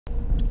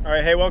All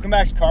right, hey, welcome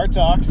back to Car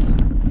Talks,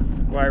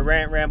 where I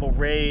rant, ramble,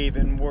 rave,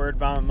 and word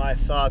vomit my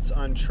thoughts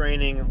on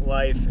training,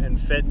 life, and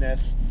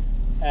fitness.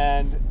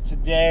 And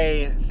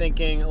today,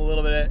 thinking a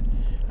little bit,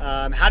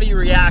 how do you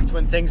react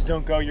when things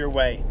don't go your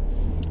way?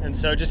 And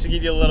so just to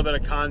give you a little bit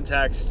of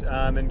context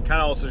and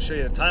kind of also show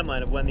you the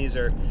timeline of when these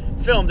are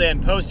filmed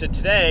and posted,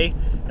 today,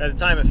 at the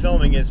time of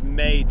filming, is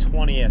May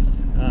 20th.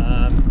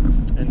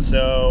 And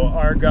so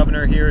our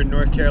governor here in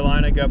North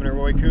Carolina, Governor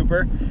Roy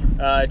Cooper,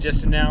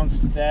 just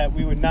announced that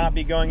we would not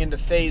be going into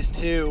phase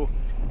 2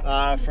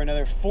 for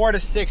another 4 to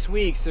 6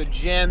 weeks. So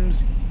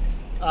gyms,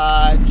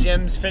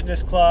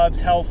 fitness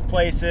clubs, health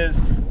places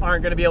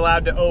aren't going to be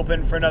allowed to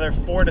open for another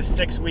 4 to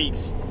 6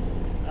 weeks.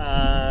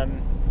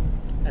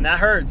 And that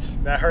hurts.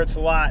 That hurts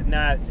a lot, and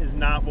that is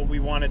not what we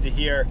wanted to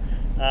hear,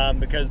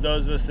 because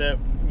those of us that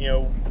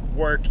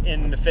work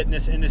in the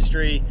fitness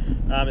industry,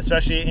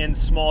 especially in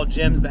small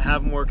gyms that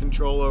have more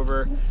control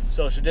over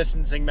social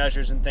distancing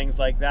measures and things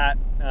like that,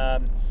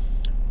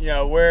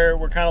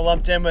 we're kind of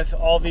lumped in with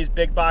all these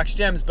big box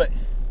gyms. But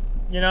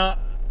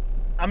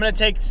I'm going to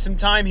take some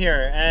time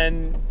here,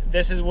 and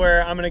this is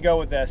where I'm going to go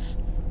with this.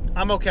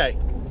 I'm okay.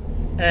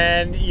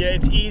 And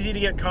it's easy to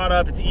get caught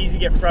up. It's easy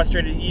to get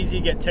frustrated. Easy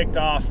to get ticked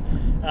off.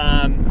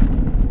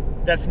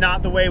 That's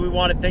not the way we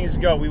wanted things to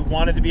go. We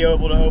wanted to be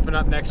able to open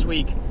up next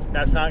week.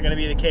 That's not going to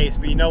be the case.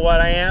 But you know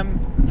what I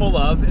am full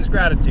of is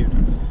gratitude.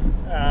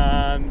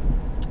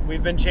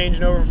 We've been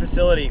changing over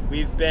facility.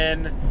 We've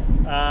been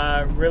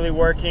really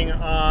working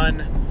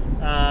on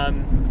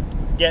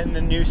getting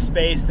the new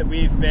space that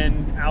we've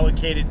been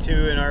allocated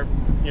to in our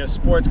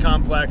sports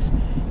complex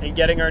and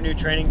getting our new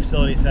training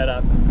facility set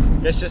up.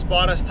 This just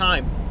bought us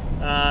time.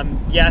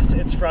 Yes,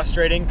 it's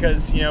frustrating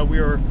because we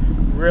were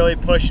really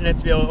pushing it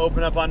to be able to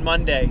open up on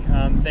Monday,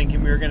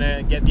 thinking we were going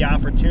to get the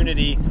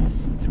opportunity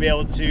to be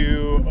able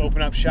to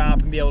open up shop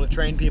and be able to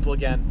train people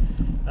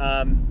again.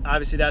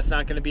 Obviously that's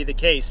not going to be the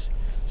case.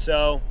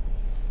 So,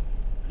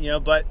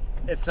 but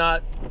it's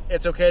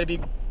okay to be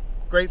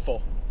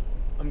grateful.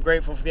 I'm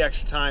grateful for the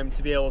extra time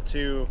to be able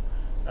to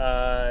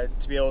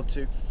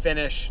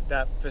finish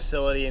that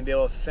facility and be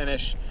able to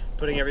finish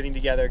putting everything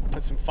together,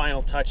 put some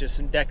final touches,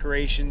 some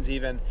decorations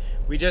even.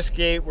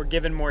 We're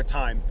given more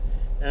time.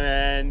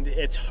 And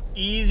it's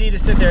easy to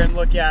sit there and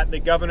look at the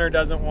governor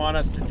doesn't want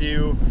us to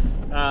do,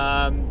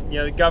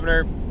 the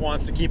governor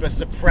wants to keep us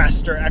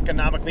suppressed or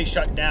economically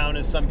shut down,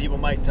 as some people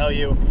might tell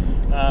you.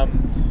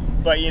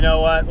 But you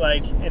know what,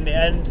 in the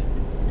end,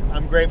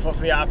 I'm grateful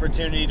for the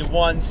opportunity to,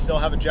 one, still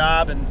have a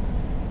job, and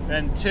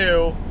then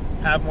two,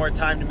 have more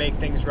time to make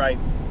things right,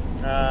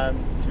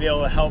 to be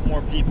able to help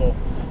more people.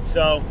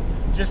 So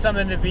just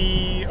something to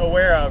be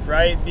aware of,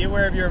 right? Be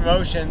aware of your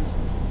emotions.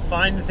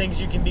 Find the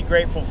things you can be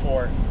grateful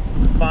for.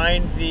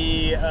 Find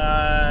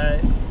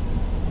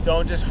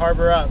don't just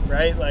harbor up,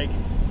 right?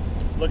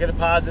 Look at the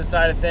positive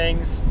side of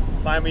things.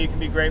 Find what you can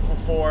be grateful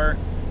for.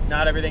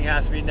 Not everything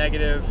has to be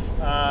negative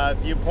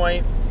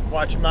viewpoint.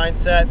 Watch your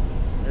mindset.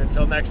 And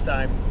until next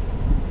time,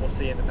 we'll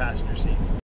see you in the passenger seat.